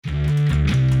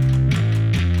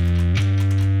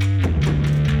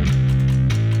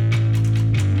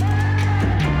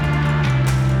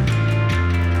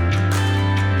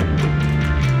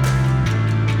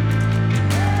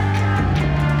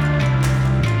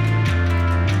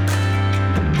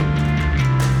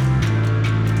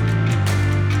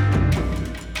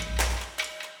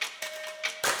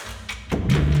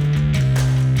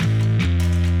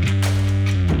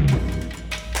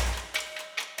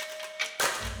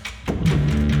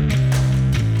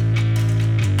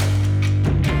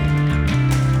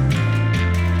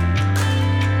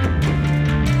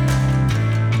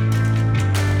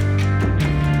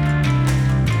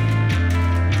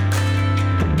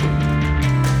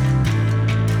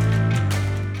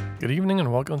evening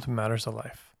and welcome to Matters of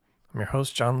Life. I'm your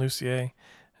host, John Lucier,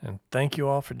 and thank you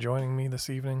all for joining me this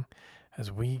evening as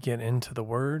we get into the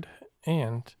Word.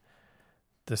 And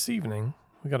this evening,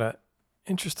 we got an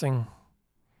interesting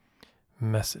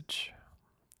message.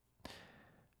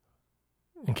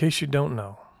 In case you don't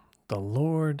know, the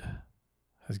Lord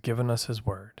has given us His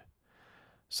Word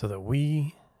so that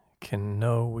we can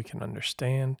know, we can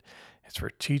understand. It's for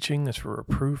teaching, it's for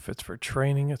reproof, it's for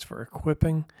training, it's for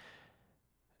equipping,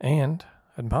 and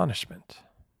admonishment,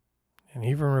 and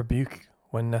even rebuke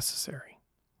when necessary.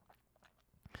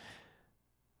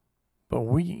 But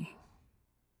we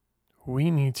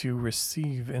need to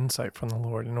receive insight from the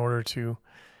Lord in order to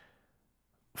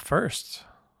first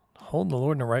hold the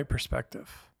Lord in the right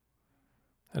perspective.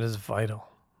 That is vital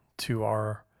to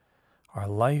our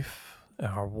life and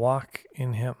our walk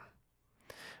in Him.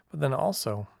 But then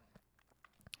also,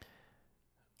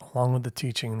 along with the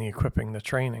teaching, the equipping, the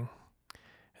training,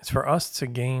 it's for us to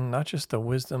gain not just the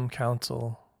wisdom,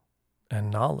 counsel, and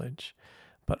knowledge,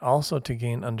 but also to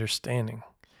gain understanding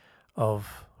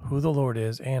of who the Lord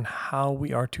is and how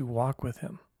we are to walk with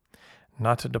Him,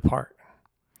 not to depart.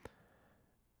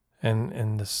 And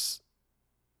in this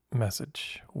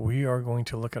message, we are going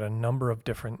to look at a number of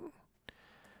different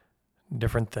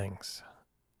things,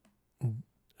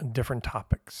 different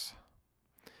topics,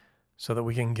 so that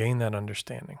we can gain that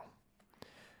understanding.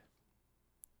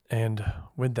 And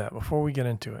with that, before we get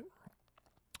into it,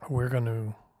 we're going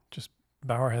to just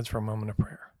bow our heads for a moment of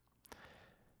prayer.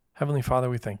 Heavenly Father,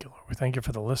 we thank you, Lord. We thank you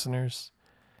for the listeners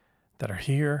that are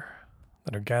here,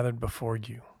 that are gathered before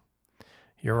you.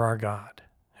 You're our God,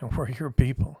 and we're your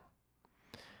people.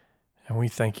 And we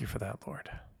thank you for that, Lord.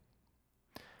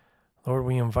 Lord,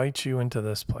 we invite you into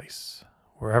this place,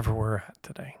 wherever we're at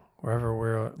today, wherever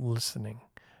we're listening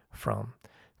from,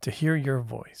 to hear your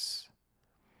voice,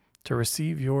 to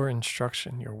receive your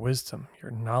instruction, your wisdom, your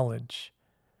knowledge,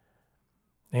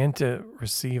 and to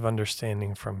receive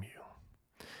understanding from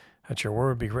you. That your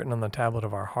word be written on the tablet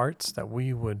of our hearts, that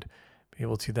we would be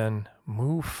able to then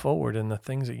move forward in the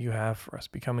things that you have for us,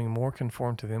 becoming more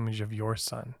conformed to the image of your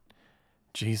Son,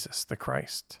 Jesus the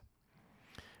Christ.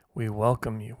 We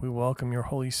welcome you. We welcome your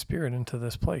Holy Spirit into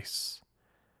this place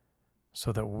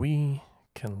so that we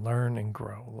can learn and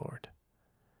grow, Lord.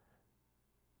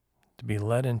 To be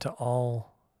led into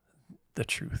all the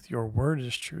truth. Your word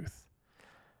is truth.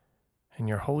 And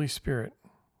your Holy Spirit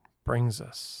brings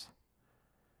us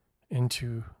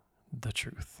into the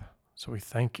truth. So we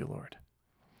thank you, Lord.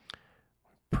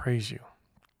 We praise you.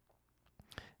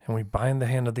 And we bind the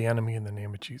hand of the enemy in the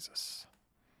name of Jesus.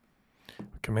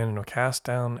 We command him to cast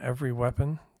down every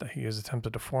weapon that he has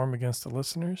attempted to form against the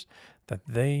listeners, that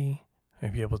they may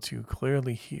be able to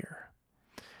clearly hear.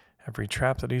 Every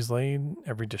trap that he's laid,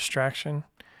 every distraction,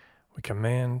 we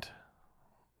command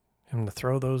him to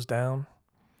throw those down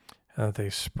and that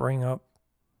they spring up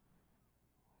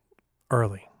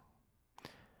early.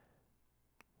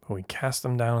 But we cast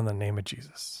them down in the name of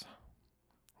Jesus.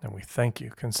 And we thank you,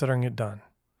 considering it done,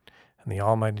 in the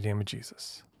almighty name of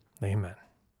Jesus. Amen.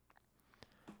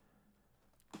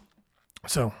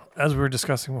 So, as we were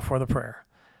discussing before the prayer,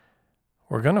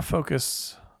 we're going to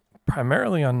focus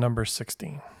primarily on number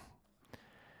 16.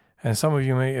 And some of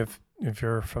you may, if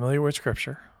you're familiar with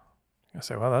Scripture, you'll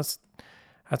say, well, that's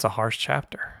a harsh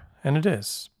chapter. And it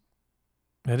is.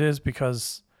 It is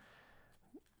because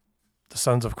the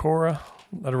sons of Korah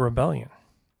led a rebellion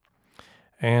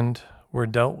and were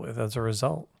dealt with as a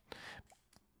result.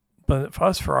 But for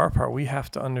us, for our part, we have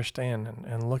to understand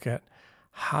and look at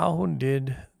how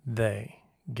did they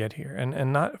get here?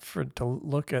 And not to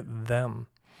look at them,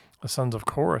 the sons of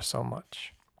Korah, so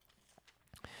much,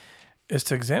 is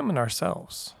to examine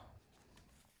ourselves.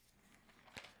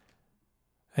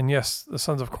 And yes, the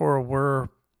sons of Korah were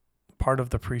part of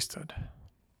the priesthood.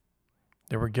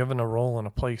 They were given a role and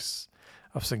a place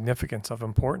of significance, of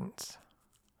importance.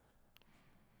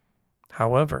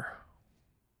 However,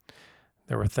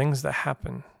 there were things that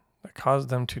happened that caused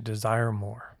them to desire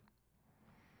more.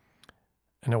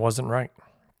 And it wasn't right.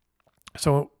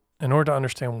 So in order to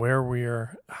understand where we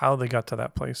are, how they got to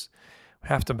that place, we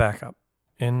have to back up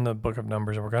in the book of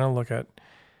Numbers. And we're going to look at,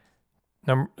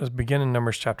 let's begin in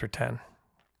Numbers chapter 10.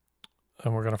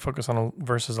 And we're going to focus on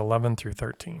verses 11 through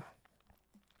 13,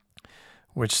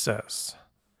 which says,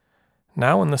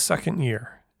 Now in the second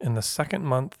year, in the second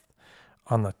month,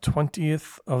 on the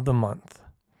 20th of the month,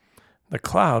 the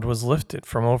cloud was lifted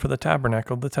from over the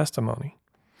tabernacle of the testimony,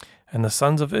 and the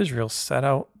sons of Israel set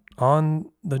out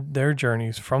on their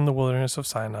journeys from the wilderness of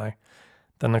Sinai.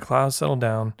 Then the cloud settled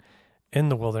down in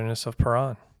the wilderness of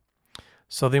Paran.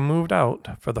 So they moved out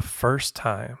for the first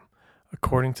time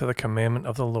according to the commandment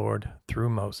of the Lord through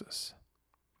Moses.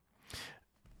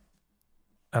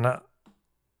 And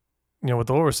what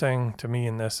the Lord was saying to me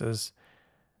in this is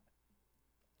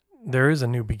there is a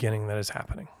new beginning that is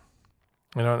happening.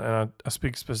 And I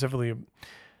speak specifically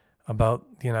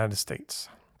about the United States.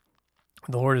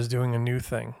 The Lord is doing a new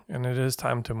thing, and it is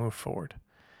time to move forward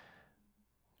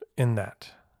in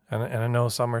that. And I know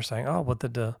some are saying, oh, but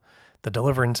the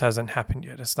deliverance hasn't happened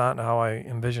yet. It's not how I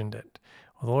envisioned it.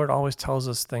 Well, the Lord always tells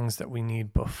us things that we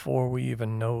need before we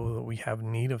even know that we have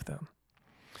need of them.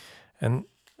 And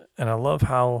I love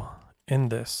how in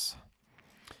this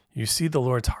you see the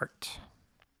Lord's heart.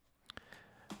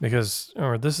 Because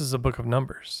this is a book of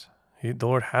Numbers. The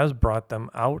Lord has brought them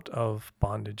out of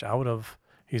bondage,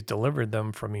 He's delivered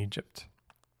them from Egypt.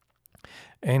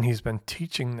 And He's been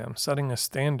teaching them, setting a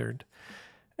standard,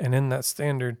 and in that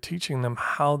standard, teaching them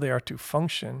how they are to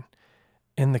function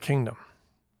in the kingdom.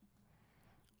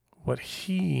 What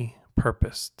He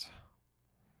purposed.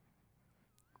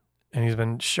 And He's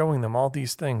been showing them all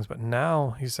these things, but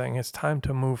now He's saying it's time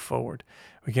to move forward.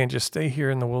 We can't just stay here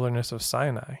in the wilderness of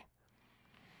Sinai.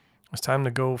 It's time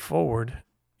to go forward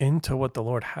into what the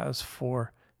Lord has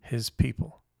for His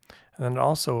people. And then it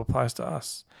also applies to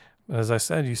us. As I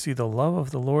said, you see the love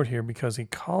of the Lord here because He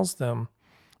calls them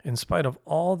in spite of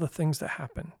all the things that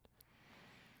happen,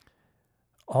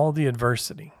 all the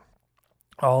adversity,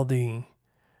 all the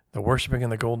worshiping of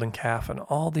the golden calf, and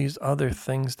all these other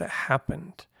things that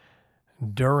happened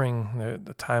during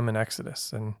the time in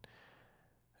Exodus, and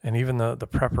even the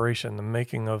preparation, the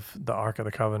making of the Ark of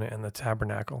the Covenant and the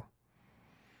tabernacle.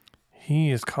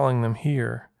 He is calling them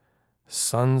here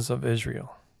sons of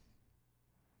Israel.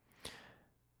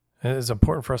 And it is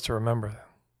important for us to remember that,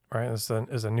 right? As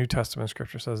the New Testament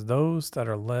scripture says, those that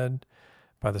are led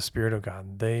by the Spirit of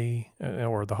God,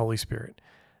 or the Holy Spirit,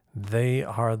 they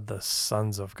are the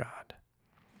sons of God.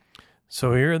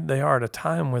 So here they are at a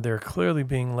time where they're clearly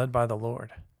being led by the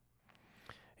Lord.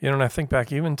 And I think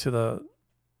back even to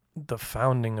the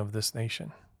founding of this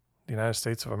nation, the United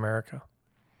States of America.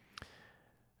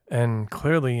 And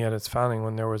clearly at its founding,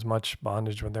 when there was much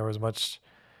bondage, when there was much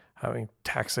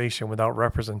taxation without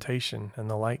representation and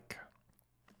the like.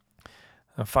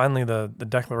 And finally, the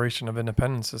Declaration of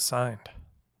Independence is signed.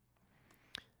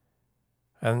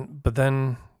 But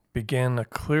then began a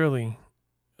clearly,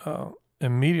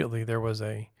 immediately there was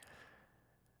a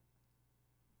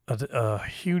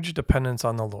huge dependence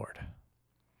on the Lord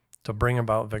to bring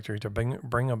about victory, to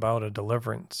bring about a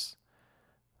deliverance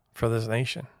for this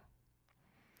nation.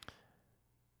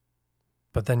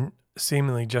 But then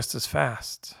seemingly just as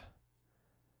fast,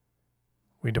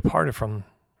 we departed from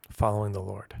following the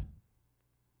Lord.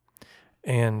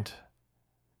 And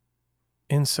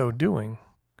in so doing,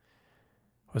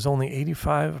 it was only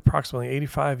approximately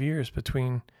 85 years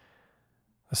between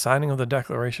the signing of the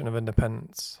Declaration of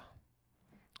Independence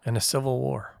and a civil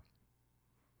war.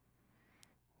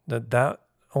 That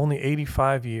only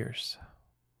 85 years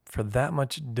for that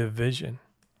much division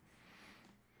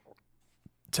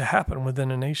to happen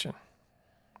within a nation,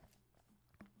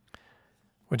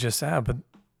 which is sad, but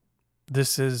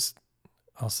this is,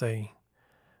 I'll say,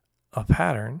 a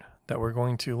pattern that we're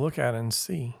going to look at and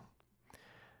see.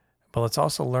 But let's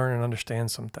also learn and understand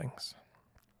some things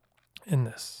in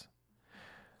this.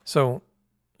 So,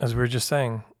 as we were just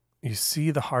saying, you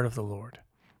see the heart of the Lord.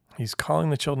 He's calling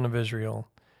the children of Israel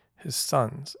His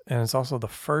sons, and it's also the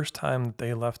first time that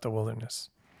they left the wilderness.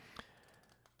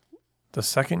 The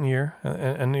second year,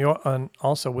 and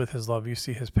also with His love, you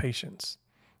see His patience.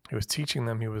 He was teaching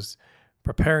them. He was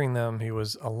preparing them. He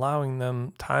was allowing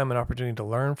them time and opportunity to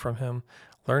learn from Him,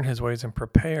 learn His ways, and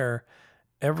prepare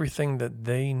everything that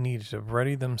they needed to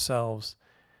ready themselves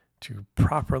to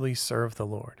properly serve the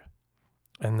Lord.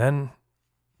 And then,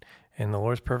 in the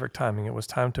Lord's perfect timing, it was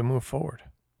time to move forward.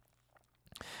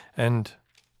 And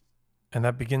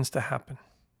that begins to happen.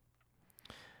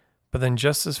 But then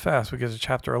just as fast, we get to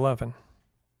chapter 11.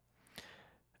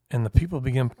 And the people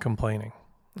begin complaining.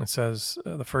 It says,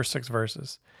 the first 6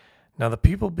 verses. Now the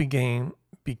people became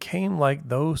like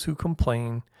those who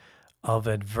complain of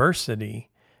adversity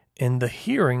in the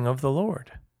hearing of the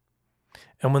Lord.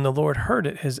 And when the Lord heard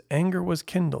it, His anger was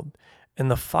kindled, and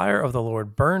the fire of the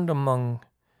Lord burned among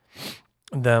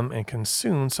them and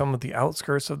consumed some of the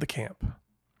outskirts of the camp.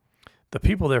 The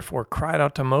people therefore cried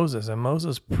out to Moses, and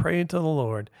Moses prayed to the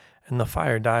Lord, and the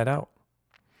fire died out.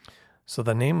 So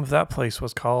the name of that place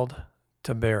was called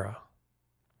Taberah,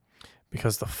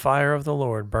 because the fire of the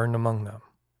Lord burned among them.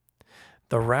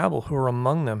 The rabble who were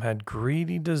among them had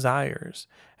greedy desires,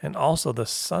 and also the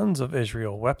sons of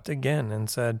Israel wept again and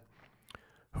said,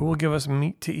 "Who will give us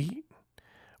meat to eat?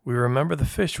 We remember the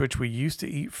fish which we used to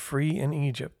eat free in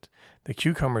Egypt, the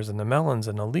cucumbers and the melons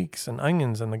and the leeks and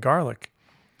onions and the garlic.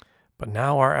 But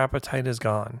now our appetite is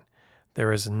gone.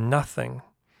 There is nothing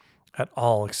at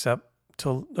all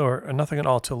nothing at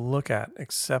all to look at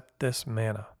except this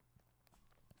manna.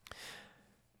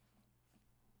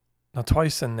 Now,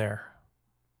 twice in there,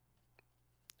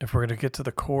 if we're going to get to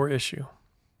the core issue,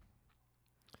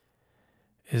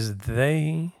 is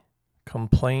they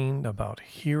complained about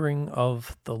hearing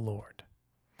of the Lord.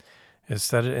 It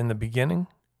said it in the beginning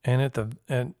and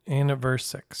at verse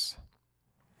 6.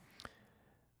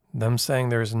 Them saying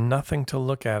there's nothing to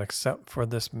look at except for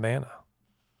this manna.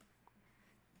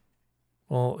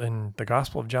 Well, in the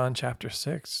Gospel of John chapter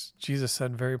 6, Jesus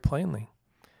said very plainly,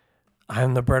 I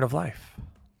am the bread of life.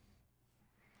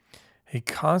 He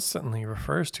constantly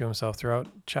refers to himself throughout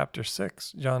chapter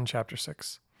 6, John chapter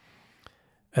 6,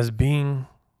 as being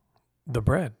the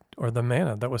bread or the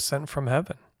manna that was sent from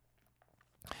heaven,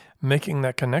 making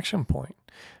that connection point.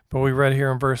 But we read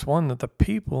here in verse 1 that the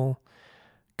people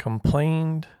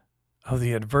complained of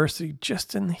the adversity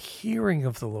just in the hearing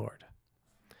of the Lord,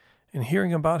 in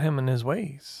hearing about him and his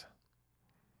ways.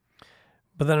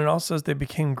 But then it also says they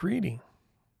became greedy.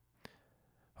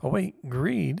 Oh wait,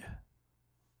 greed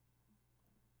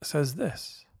says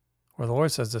this, or the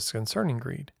Lord says this concerning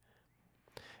greed.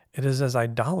 It is as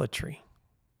idolatry.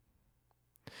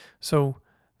 So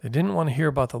they didn't want to hear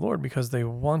about the Lord because they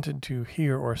wanted to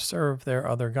hear or serve their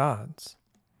other gods.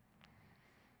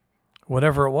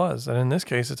 Whatever it was. And in this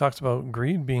case, it talks about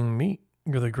greed being meat.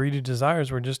 Or the greedy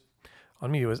desires were just on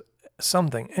meat. It was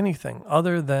something, anything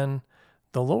other than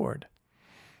the Lord.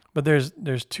 But there's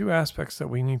two aspects that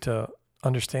we need to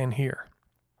understand here.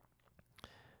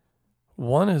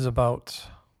 One is about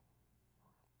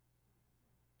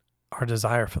our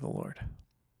desire for the Lord.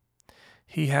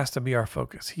 He has to be our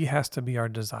focus. He has to be our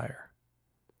desire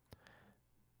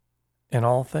in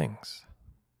all things.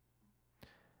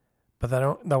 But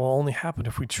that will only happen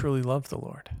if we truly love the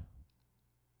Lord.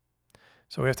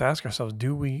 So we have to ask ourselves,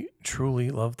 do we truly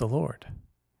love the Lord?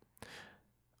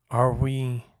 Are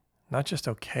we not just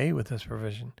okay with his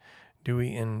provision? Do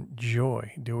we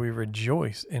enjoy? Do we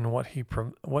rejoice in what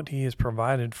he has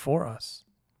provided for us?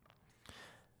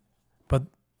 But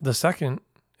the second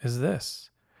is this.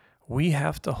 We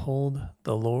have to hold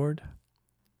the Lord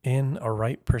in a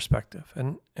right perspective.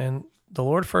 And the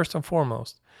Lord first and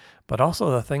foremost, but also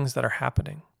the things that are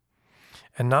happening.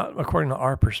 And not according to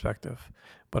our perspective,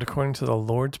 but according to the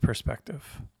Lord's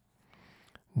perspective.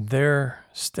 Their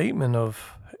statement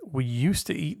of, we used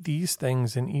to eat these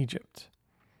things in Egypt.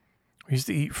 We used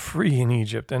to eat free in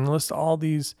Egypt, and list all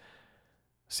these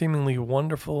seemingly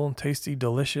wonderful, tasty,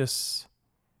 delicious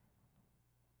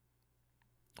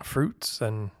fruits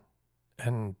and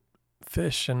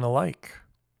fish and the like.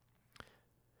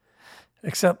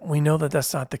 Except we know that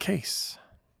that's not the case.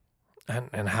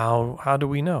 And how do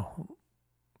we know?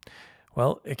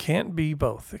 Well, it can't be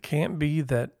both. It can't be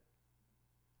that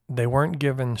they weren't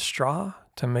given straw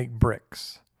to make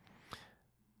bricks,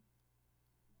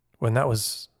 when that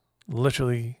was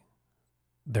literally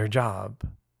their job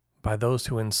by those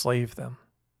who enslaved them.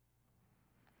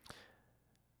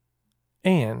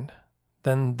 And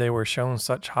then they were shown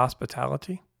such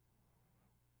hospitality.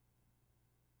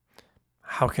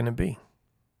 How can it be?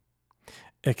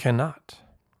 It cannot.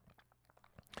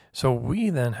 So we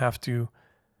then have to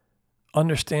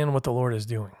understand what the Lord is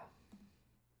doing.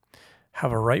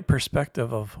 Have a right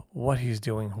perspective of what he's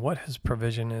doing, what his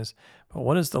provision is, but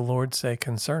what does the Lord say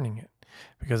concerning it?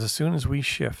 Because as soon as we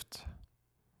shift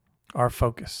our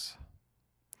focus,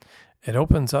 it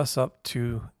opens us up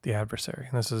to the adversary.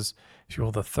 And this is, if you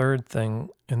will, the third thing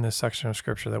in this section of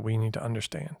Scripture that we need to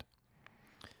understand.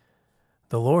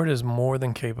 The Lord is more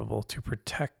than capable to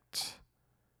protect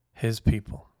his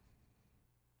people.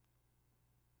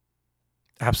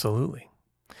 Absolutely.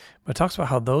 But it talks about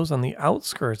how those on the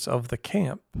outskirts of the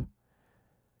camp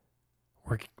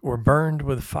were burned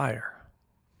with fire.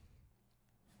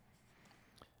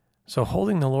 So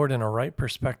holding the Lord in a right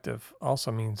perspective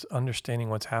also means understanding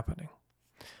what's happening.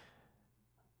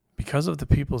 Because of the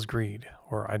people's greed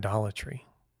or idolatry,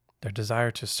 their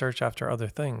desire to search after other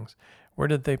things, where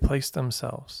did they place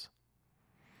themselves?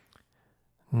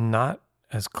 Not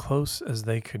as close as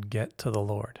they could get to the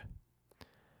Lord,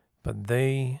 but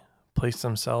they placed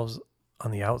themselves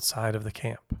on the outside of the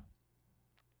camp.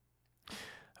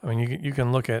 I mean, you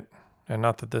can look at, and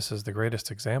not that this is the greatest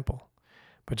example,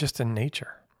 but just in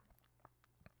nature.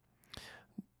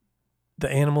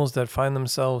 The animals that find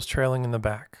themselves trailing in the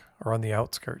back or on the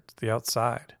outskirts, the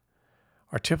outside,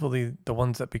 are typically the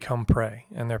ones that become prey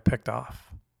and they're picked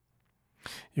off.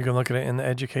 You can look at it in the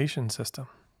education system.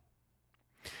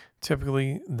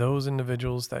 typically those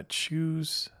individuals that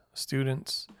choose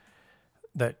students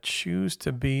that choose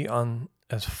to be on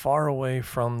as far away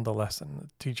from the lesson, the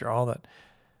teacher, all that,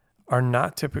 are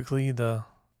not typically the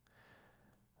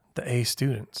A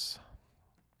students,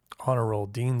 honor roll,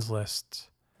 dean's lists.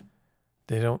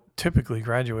 They don't typically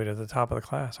graduate at the top of the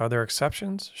class. Are there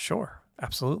exceptions? Sure,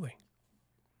 absolutely.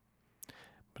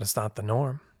 But it's not the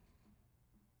norm.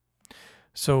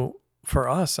 So for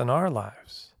us in our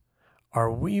lives, are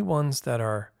we ones that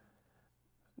are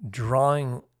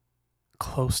drawing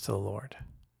close to the Lord,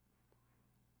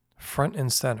 front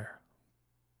and center,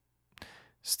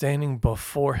 standing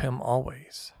before Him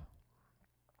always?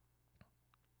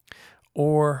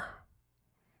 Or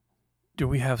do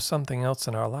we have something else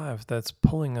in our lives that's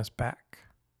pulling us back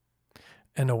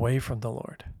and away from the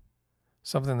Lord?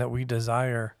 Something that we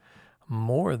desire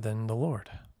more than the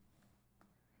Lord?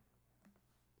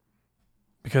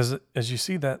 Because as you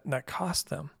see, that cost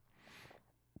them.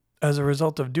 As a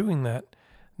result of doing that,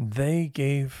 they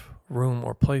gave room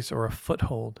or place or a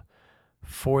foothold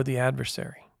for the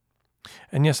adversary.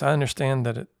 And yes, I understand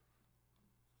that it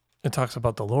talks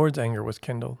about the Lord's anger was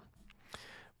kindled.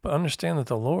 But understand that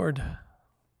the Lord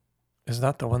is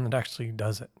not the one that actually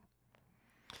does it.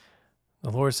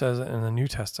 The Lord says in the New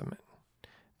Testament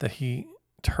that He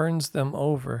turns them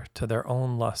over to their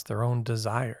own lust, their own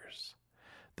desires,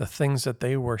 the things that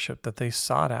they worship, that they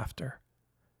sought after,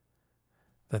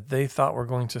 that they thought were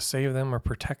going to save them or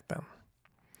protect them.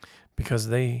 Because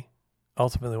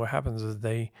ultimately what happens is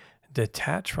they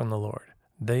detach from the Lord.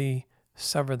 They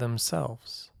sever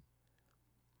themselves.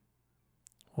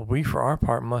 Well, we, for our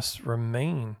part, must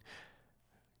remain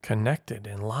connected,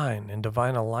 in line, in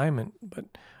divine alignment, but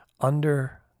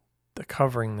under the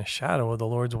covering, the shadow of the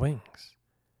Lord's wings.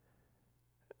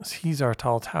 He's our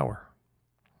tall tower,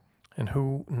 and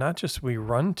who not just we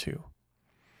run to,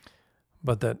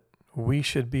 but that we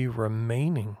should be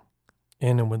remaining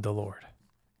in and with the Lord.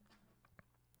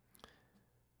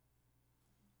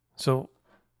 So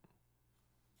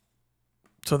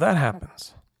that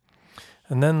happens.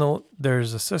 And then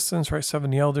there's assistants, right?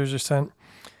 70 elders are sent.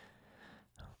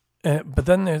 But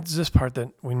then there's this part that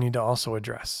we need to also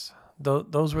address.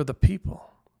 Those were the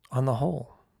people on the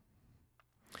whole.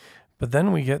 But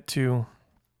then we get to,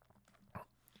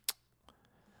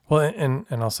 well, and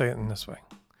I'll say it in this way.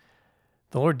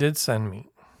 The Lord did send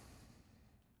meat.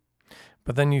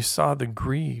 But then you saw the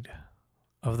greed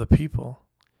of the people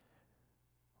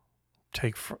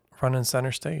take front and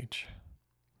center stage.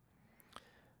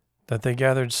 That they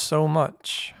gathered so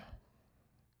much,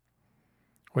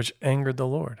 which angered the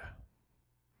Lord,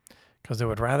 because they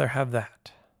would rather have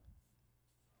that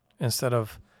instead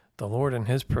of the Lord and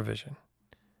His provision,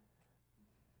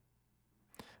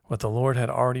 what the Lord had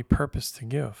already purposed to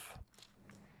give.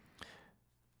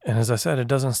 And as I said, it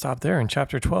doesn't stop there. In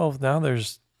chapter 12, now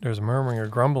there's murmuring or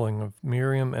grumbling of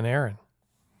Miriam and Aaron.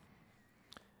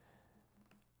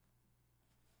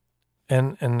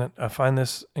 And I find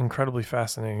this incredibly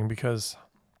fascinating because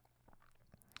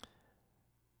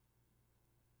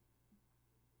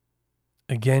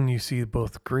again, you see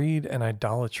both greed and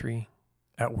idolatry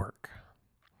at work.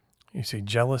 You see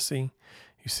jealousy,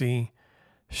 you see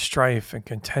strife and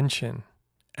contention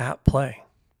at play.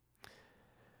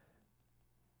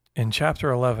 In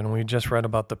chapter 11, we just read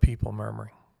about the people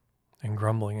murmuring and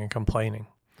grumbling and complaining.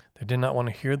 They did not want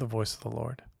to hear the voice of the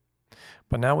Lord.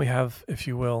 But now we have, if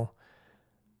you will,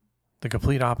 the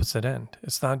complete opposite end.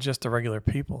 It's not just the regular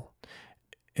people.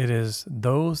 It is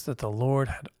those that the Lord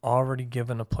had already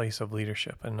given a place of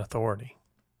leadership and authority.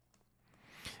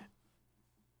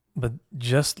 But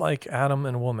just like Adam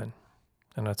and woman,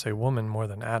 and I'd say woman more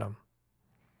than Adam,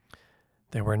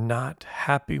 they were not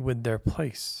happy with their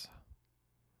place.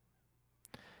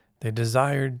 They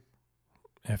desired,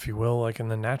 if you will, like in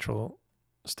the natural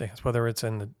stance, whether it's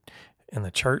in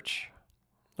the church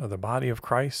or the body of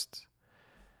Christ,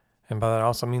 and by that I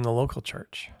also mean the local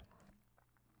church,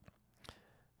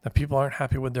 that people aren't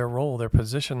happy with their role, their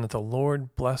position that the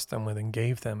Lord blessed them with and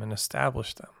gave them and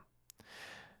established them.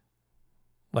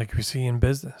 Like we see in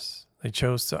business, they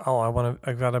chose to,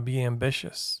 I've got to be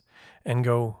ambitious and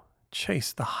go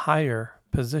chase the higher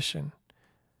position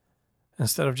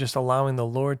instead of just allowing the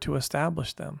Lord to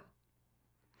establish them.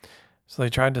 So they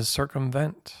tried to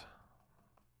circumvent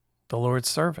the Lord's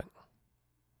servant.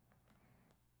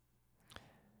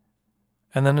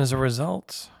 And then as a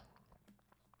result,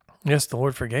 yes, the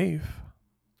Lord forgave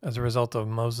as a result of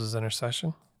Moses'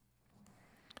 intercession.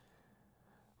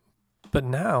 But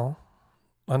now,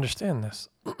 understand this.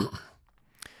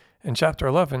 In chapter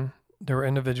 11, there were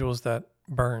individuals that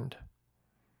burned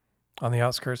on the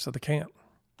outskirts of the camp.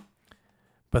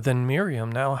 But then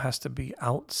Miriam now has to be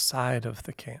outside of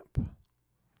the camp.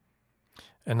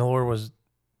 And the Lord was,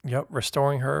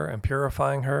 restoring her and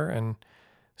purifying her, and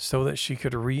so that she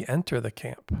could re-enter the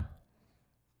camp.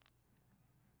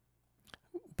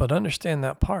 But understand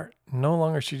that part. No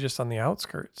longer is she just on the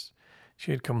outskirts.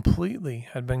 She had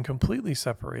been completely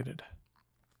separated.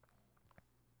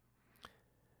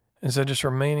 Instead of just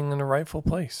remaining in the rightful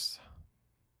place.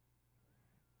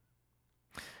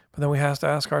 But then we have to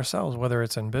ask ourselves, whether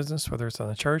it's in business, whether it's in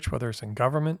the church, whether it's in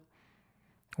government,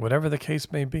 whatever the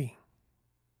case may be,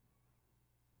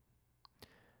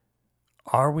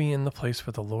 are we in the place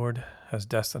where the Lord has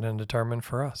destined and determined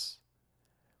for us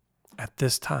at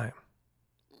this time?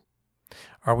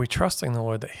 Are we trusting the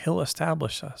Lord that He'll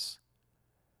establish us?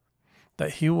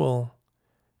 That He will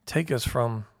take us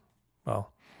from,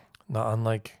 not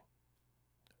unlike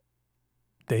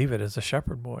David as a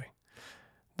shepherd boy,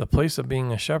 the place of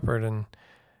being a shepherd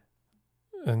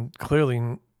and clearly, I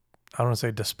don't want to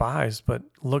say despised, but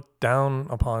looked down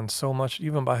upon so much,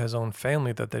 even by his own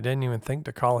family, that they didn't even think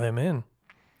to call him in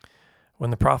when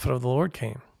the prophet of the Lord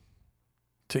came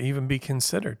to even be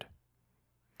considered.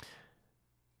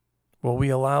 Will we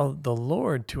allow the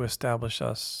Lord to establish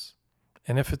us?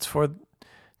 And if it's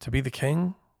to be the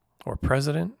king or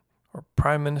president or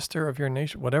prime minister of your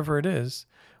nation, whatever it is,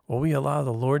 will we allow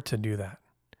the Lord to do that?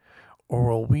 Or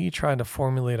will we try to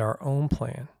formulate our own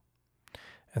plan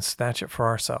and snatch it for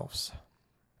ourselves?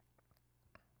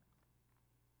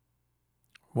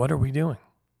 What are we doing?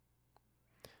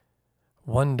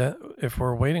 One day, if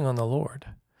we're waiting on the Lord,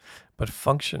 but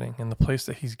functioning in the place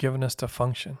that He's given us to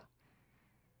function,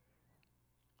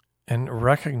 and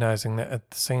recognizing that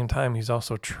at the same time He's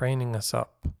also training us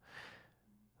up,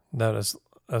 that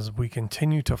as we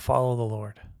continue to follow the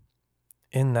Lord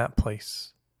in that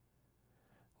place,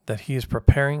 that He is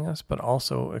preparing us, but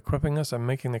also equipping us and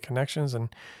making the connections and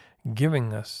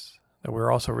giving us, that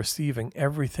we're also receiving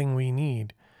everything we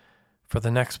need for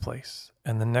the next place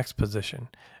and the next position,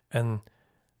 and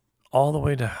all the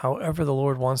way to however the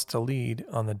Lord wants to lead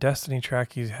on the destiny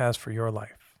track He has for your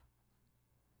life.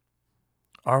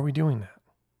 Are we doing that?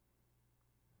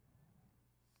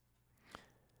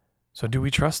 So do we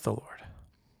trust the Lord?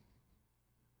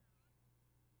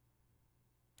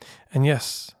 And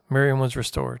yes, Miriam was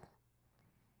restored.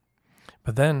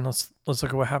 But then let's look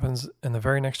at what happens in the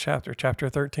very next chapter, chapter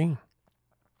 13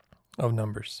 of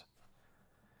Numbers.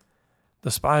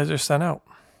 The spies are sent out.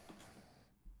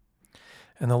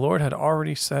 And the Lord had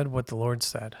already said what the Lord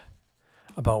said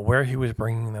about where He was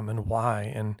bringing them and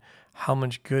why and how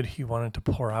much good He wanted to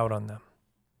pour out on them.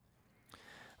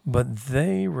 But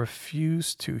they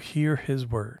refused to hear His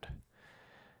word.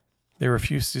 They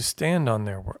refused to stand on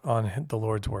the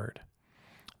Lord's word.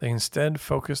 They instead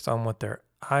focused on what their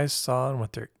eyes saw and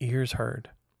what their ears heard.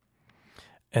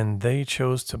 And they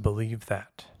chose to believe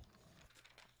that.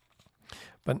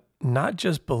 But not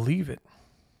just believe it.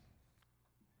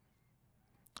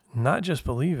 Not just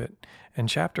believe it. In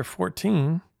chapter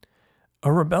 14,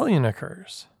 a rebellion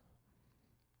occurs.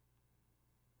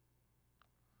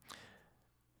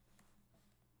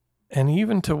 And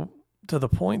even to the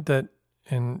point that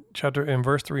in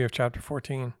verse 3 of chapter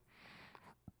 14,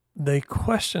 they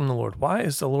question the Lord. Why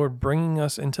is the Lord bringing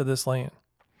us into this land?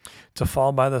 To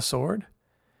fall by the sword?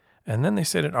 And then they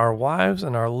say that our wives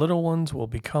and our little ones will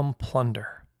become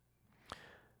plunder.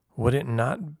 Would it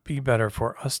not be better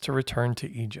for us to return to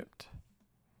Egypt?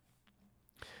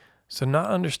 So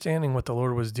not understanding what the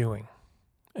Lord was doing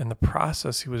and the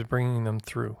process He was bringing them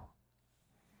through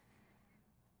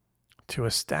to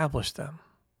establish them.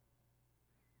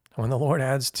 And when the Lord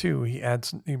adds to, He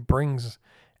adds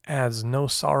no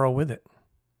sorrow with it.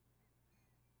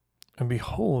 And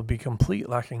behold, be complete,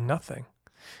 lacking nothing.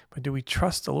 But do we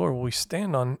trust the Lord? Will we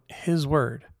stand on His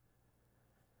word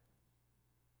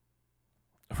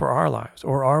for our lives?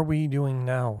 Or are we doing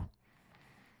now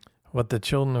what the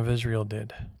children of Israel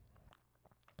did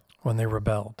when they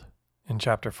rebelled in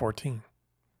chapter 14?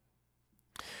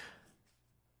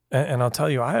 And I'll tell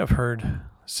you, I have heard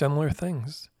similar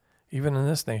things, even in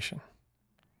this nation.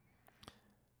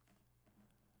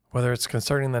 Whether it's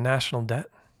concerning the national debt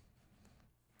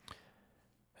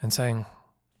and saying,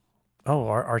 oh,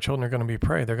 our children are going to be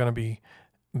prey. They're going to be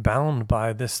bound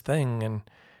by this thing, and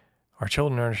our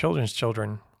children and our children's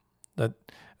children, that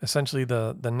essentially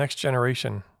the next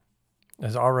generation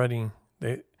is already,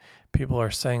 people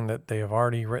are saying that they have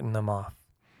already written them off.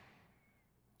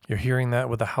 You're hearing that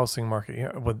with the housing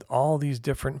market, with all these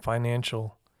different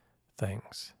financial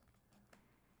things.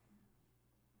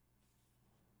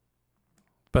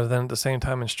 But then at the same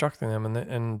time instructing them,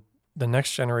 and the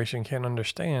next generation can't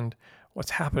understand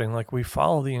what's happening. Like, we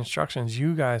follow the instructions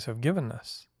you guys have given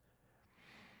us.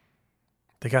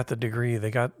 They got the degree. They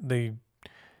got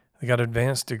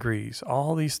advanced degrees.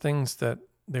 All these things that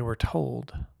they were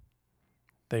told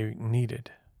they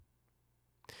needed.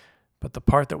 But the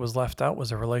part that was left out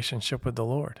was a relationship with the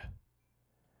Lord.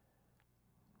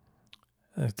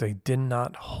 They did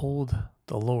not hold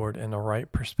the Lord in a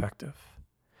right perspective.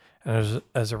 And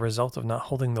as a result of not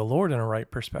holding the Lord in a right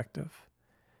perspective,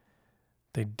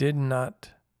 they did not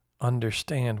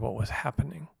understand what was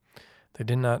happening. They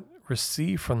did not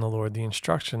receive from the Lord the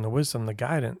instruction, the wisdom, the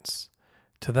guidance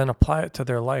to then apply it to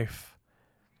their life,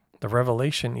 the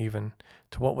revelation even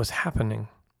to what was happening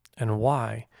and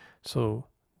why, so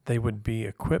they would be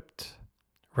equipped,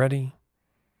 ready,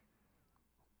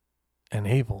 and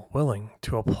able, willing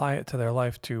to apply it to their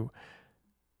life to,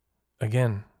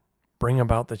 again, bring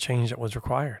about the change that was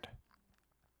required.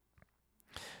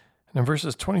 And in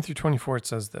verses 20 through 24, it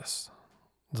says this: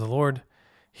 the Lord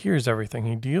hears everything,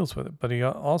 he deals with it, but he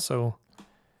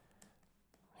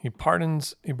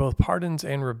both pardons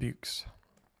and rebukes.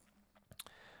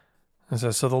 It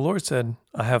says, so the Lord said,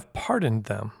 I have pardoned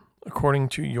them according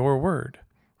to your word.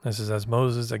 This is as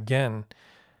Moses again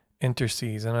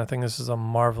intercedes. And I think this is a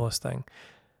marvelous thing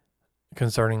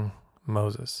concerning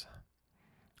Moses.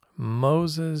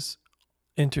 Moses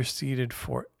interceded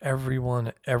for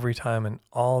everyone every time in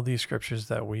all these scriptures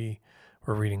that we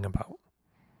were reading about.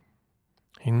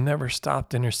 He never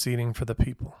stopped interceding for the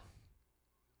people.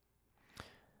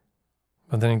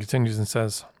 But then he continues and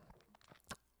says,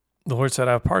 the Lord said,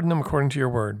 I have pardoned them according to your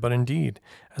word, but indeed,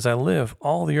 as I live,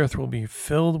 all the earth will be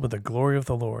filled with the glory of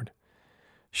the Lord.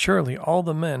 Surely all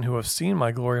the men who have seen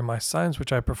my glory and my signs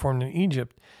which I performed in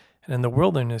Egypt and in the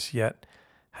wilderness yet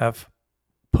have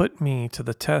put me to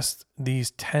the test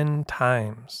these 10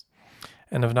 times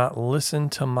and have not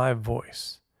listened to my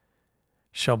voice,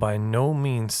 shall by no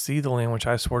means see the land which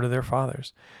I swore to their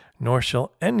fathers, nor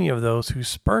shall any of those who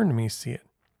spurned me see it.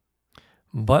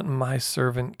 But my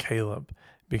servant Caleb,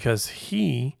 because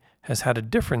he has had a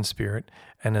different spirit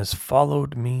and has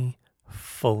followed me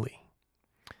fully,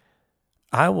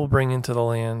 I will bring into the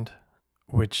land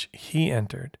which he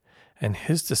entered, and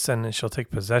his descendants shall take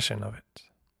possession of it.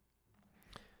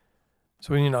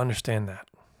 So we need to understand that.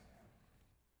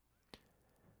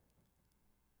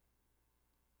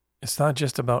 It's not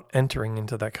just about entering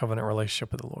into that covenant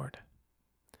relationship with the Lord.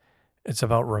 It's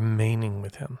about remaining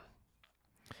with him,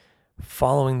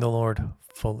 following the Lord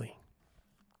fully.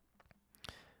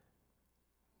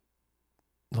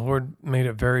 The Lord made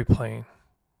it very plain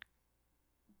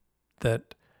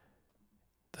that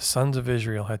the sons of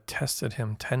Israel had tested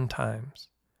him 10 times.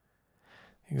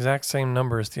 The exact same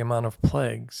number as the amount of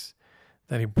plagues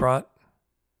that he brought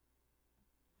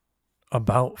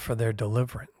about for their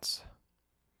deliverance.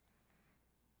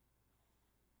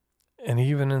 And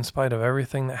even in spite of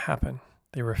everything that happened,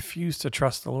 they refused to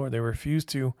trust the Lord. They refused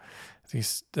to, as he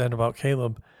said about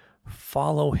Caleb,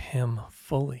 follow him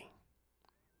fully.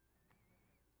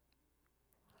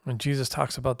 When Jesus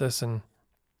talks about this in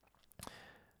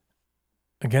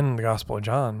the Gospel of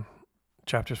John,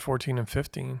 chapters 14 and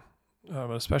 15,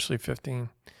 but especially 15,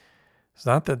 it's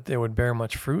not that they would bear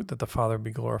much fruit that the Father would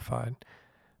be glorified,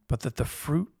 but that the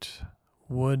fruit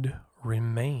would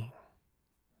remain.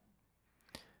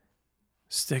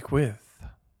 Stick with,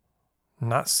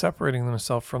 not separating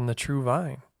themselves from the true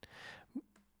vine,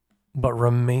 but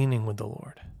remaining with the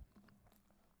Lord.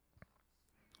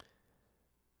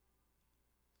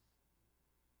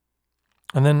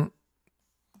 And then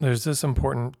there's this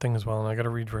important thing as well, and I got to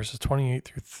read verses 28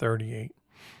 through 38.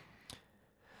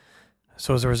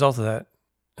 So as a result of that,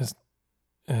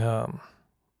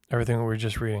 everything that we were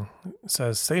just reading, it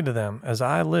says, say to them, as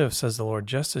I live, says the Lord,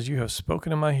 just as you have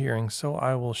spoken in my hearing, so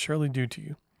I will surely do to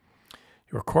you.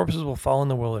 Your corpses will fall in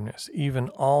the wilderness, even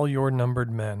all your numbered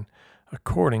men,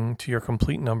 according to your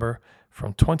complete number,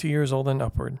 from 20 years old and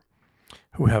upward,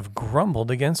 who have grumbled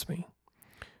against me.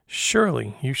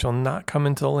 Surely you shall not come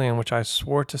into the land which I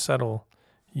swore to settle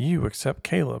you, except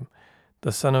Caleb,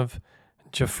 the son of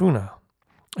Jephunneh,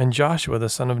 and Joshua, the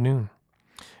son of Nun.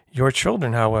 Your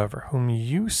children, however, whom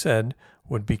you said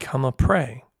would become a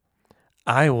prey,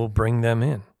 I will bring them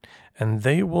in, and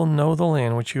they will know the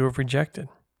land which you have rejected.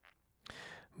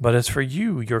 But as for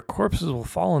you, your corpses will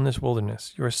fall in this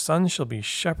wilderness. Your sons shall be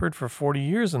shepherded for 40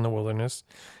 years in the wilderness,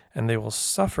 and they will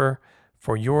suffer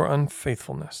for your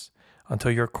unfaithfulness,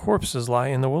 until your corpses lie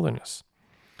in the wilderness,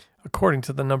 according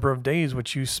to the number of days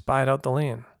which you spied out the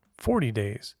land, 40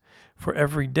 days. For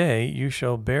every day you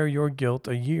shall bear your guilt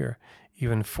a year,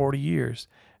 even 40 years,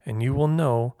 and you will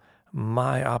know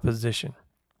my opposition.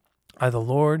 I, the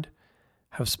Lord,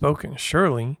 have spoken.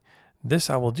 Surely This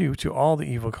I will do to all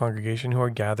the evil congregation who are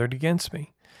gathered against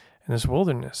me. In this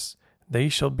wilderness they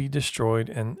shall be destroyed,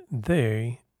 and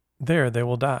there they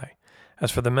will die. As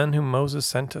for the men whom Moses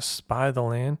sent to spy the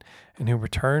land, and who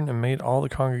returned and made all the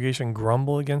congregation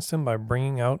grumble against him by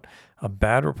bringing out a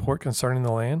bad report concerning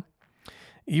the land,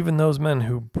 even those men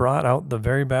who brought out the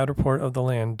very bad report of the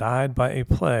land died by a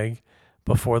plague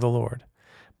before the Lord.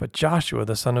 But Joshua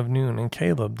the son of Nun and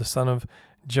Caleb the son of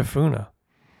Jephunneh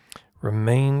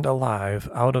remained alive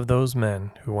out of those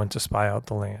men who went to spy out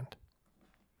the land.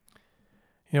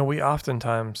 You know, we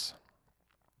oftentimes,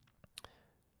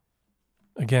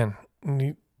 again,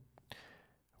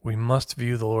 we must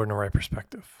view the Lord in a right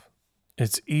perspective.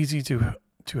 It's easy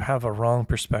to have a wrong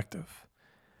perspective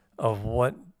of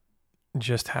what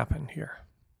just happened here.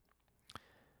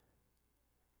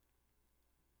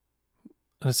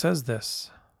 And it says this.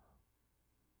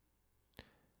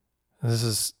 This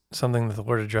is something that the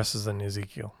Lord addresses in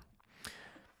Ezekiel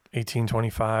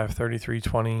 18:25,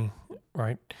 33:20,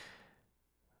 right?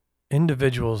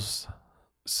 Individuals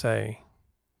say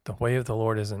the way of the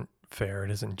Lord isn't fair,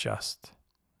 it isn't just.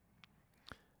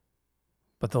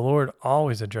 But the Lord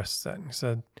always addresses that. And he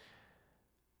said,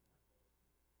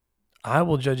 I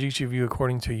will judge each of you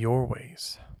according to your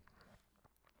ways.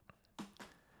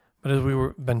 But as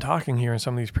we've been talking here in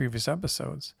some of these previous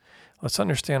episodes, let's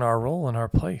understand our role and our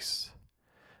place.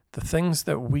 The things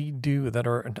that we do that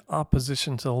are in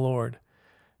opposition to the Lord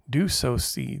do sow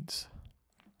seeds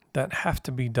that have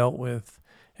to be dealt with,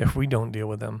 if we don't deal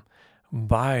with them,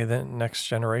 by the next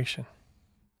generation.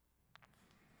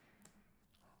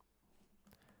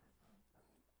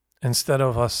 Instead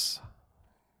of us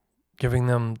giving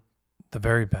them the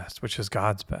very best, which is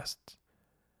God's best,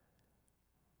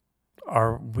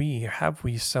 have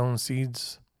we sown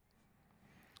seeds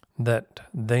that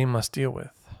they must deal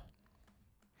with,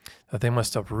 that they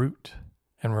must uproot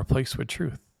and replace with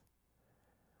truth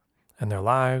in their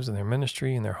lives and their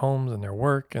ministry and their homes and their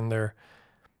work and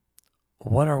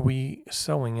what are we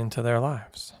sowing into their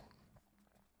lives?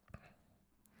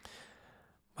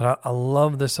 But I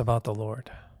love this about the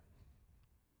Lord.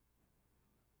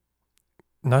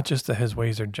 Not just that his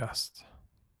ways are just,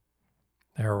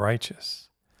 they are righteous,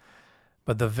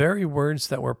 but the very words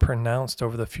that were pronounced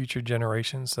over the future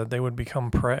generations that they would become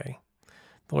prey.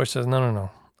 The Lord says, no,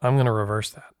 I'm going to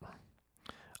reverse that.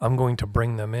 I'm going to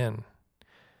bring them in.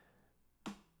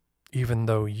 Even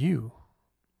though you,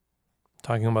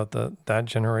 talking about that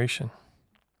generation,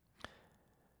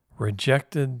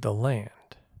 rejected the land.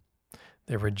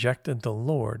 They rejected the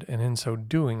Lord, and in so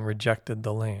doing rejected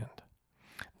the land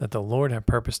that the Lord had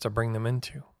purpose to bring them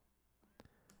into.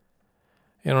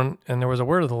 You know, and there was a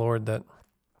word of the Lord that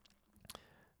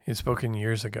he had spoken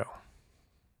years ago.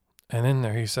 And in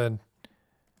there he said,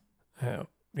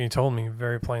 he told me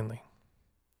very plainly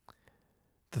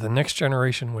that the next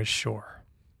generation was sure.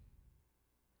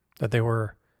 That they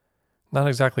were not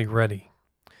exactly ready,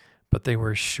 but they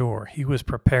were sure. He was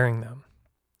preparing them.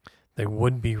 They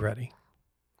would be ready.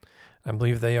 I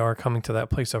believe they are coming to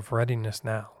that place of readiness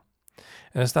now.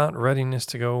 And it's not readiness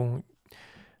to go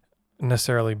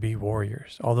necessarily be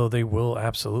warriors, although they will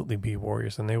absolutely be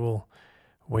warriors and they will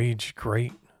wage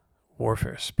great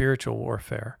warfare, spiritual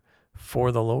warfare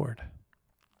for the Lord.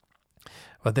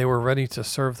 But they were ready to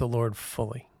serve the Lord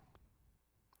fully.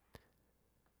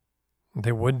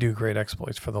 They would do great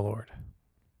exploits for the Lord.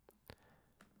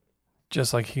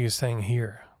 Just like he is saying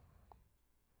here,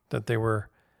 that they were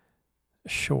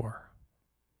sure.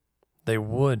 They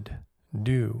would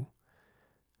do,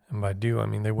 and by do, I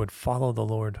mean they would follow the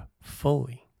Lord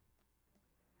fully.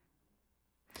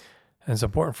 And it's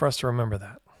important for us to remember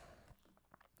that,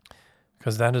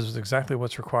 because that is exactly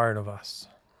what's required of us,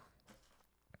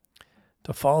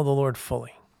 to follow the Lord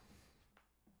fully.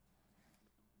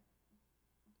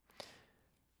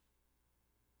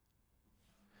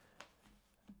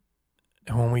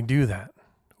 And when we do that,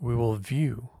 we will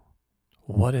view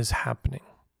what is happening,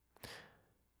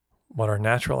 what our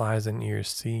natural eyes and ears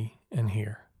see and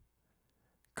hear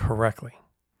correctly,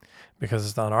 because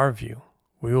it's not our view.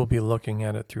 We will be looking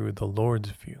at it through the Lord's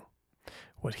view,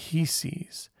 what he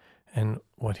sees and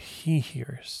what he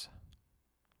hears.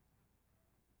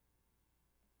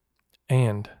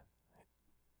 And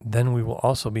then we will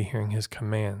also be hearing his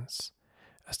commands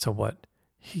as to what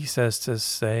he says to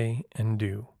say and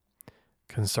do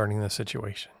concerning the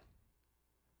situation.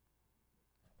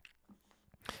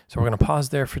 So we're going to pause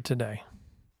there for today.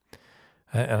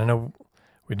 And I know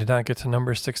we did not get to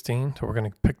number 16, so we're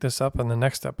going to pick this up in the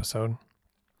next episode.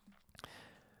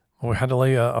 We had to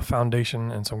lay a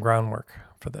foundation and some groundwork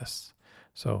for this.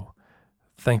 So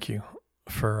thank you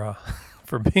for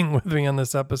being with me on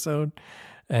this episode.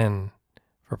 and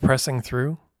for pressing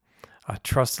through. I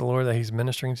trust the Lord that He's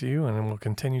ministering to you and will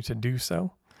continue to do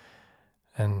so.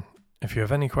 And if you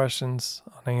have any questions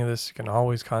on any of this, you can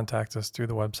always contact us through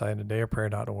the website at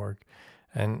adayofprayer.org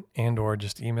and or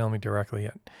just email me directly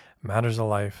at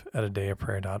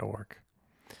mattersoflife@adayofprayer.org.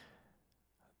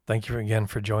 Thank you again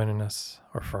for joining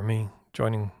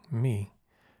me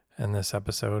in this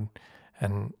episode.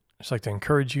 And I'd just like to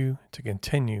encourage you to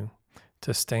continue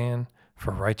to stand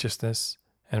for righteousness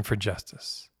and for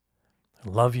justice. I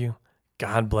love you.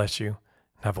 God bless you.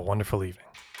 And have a wonderful evening.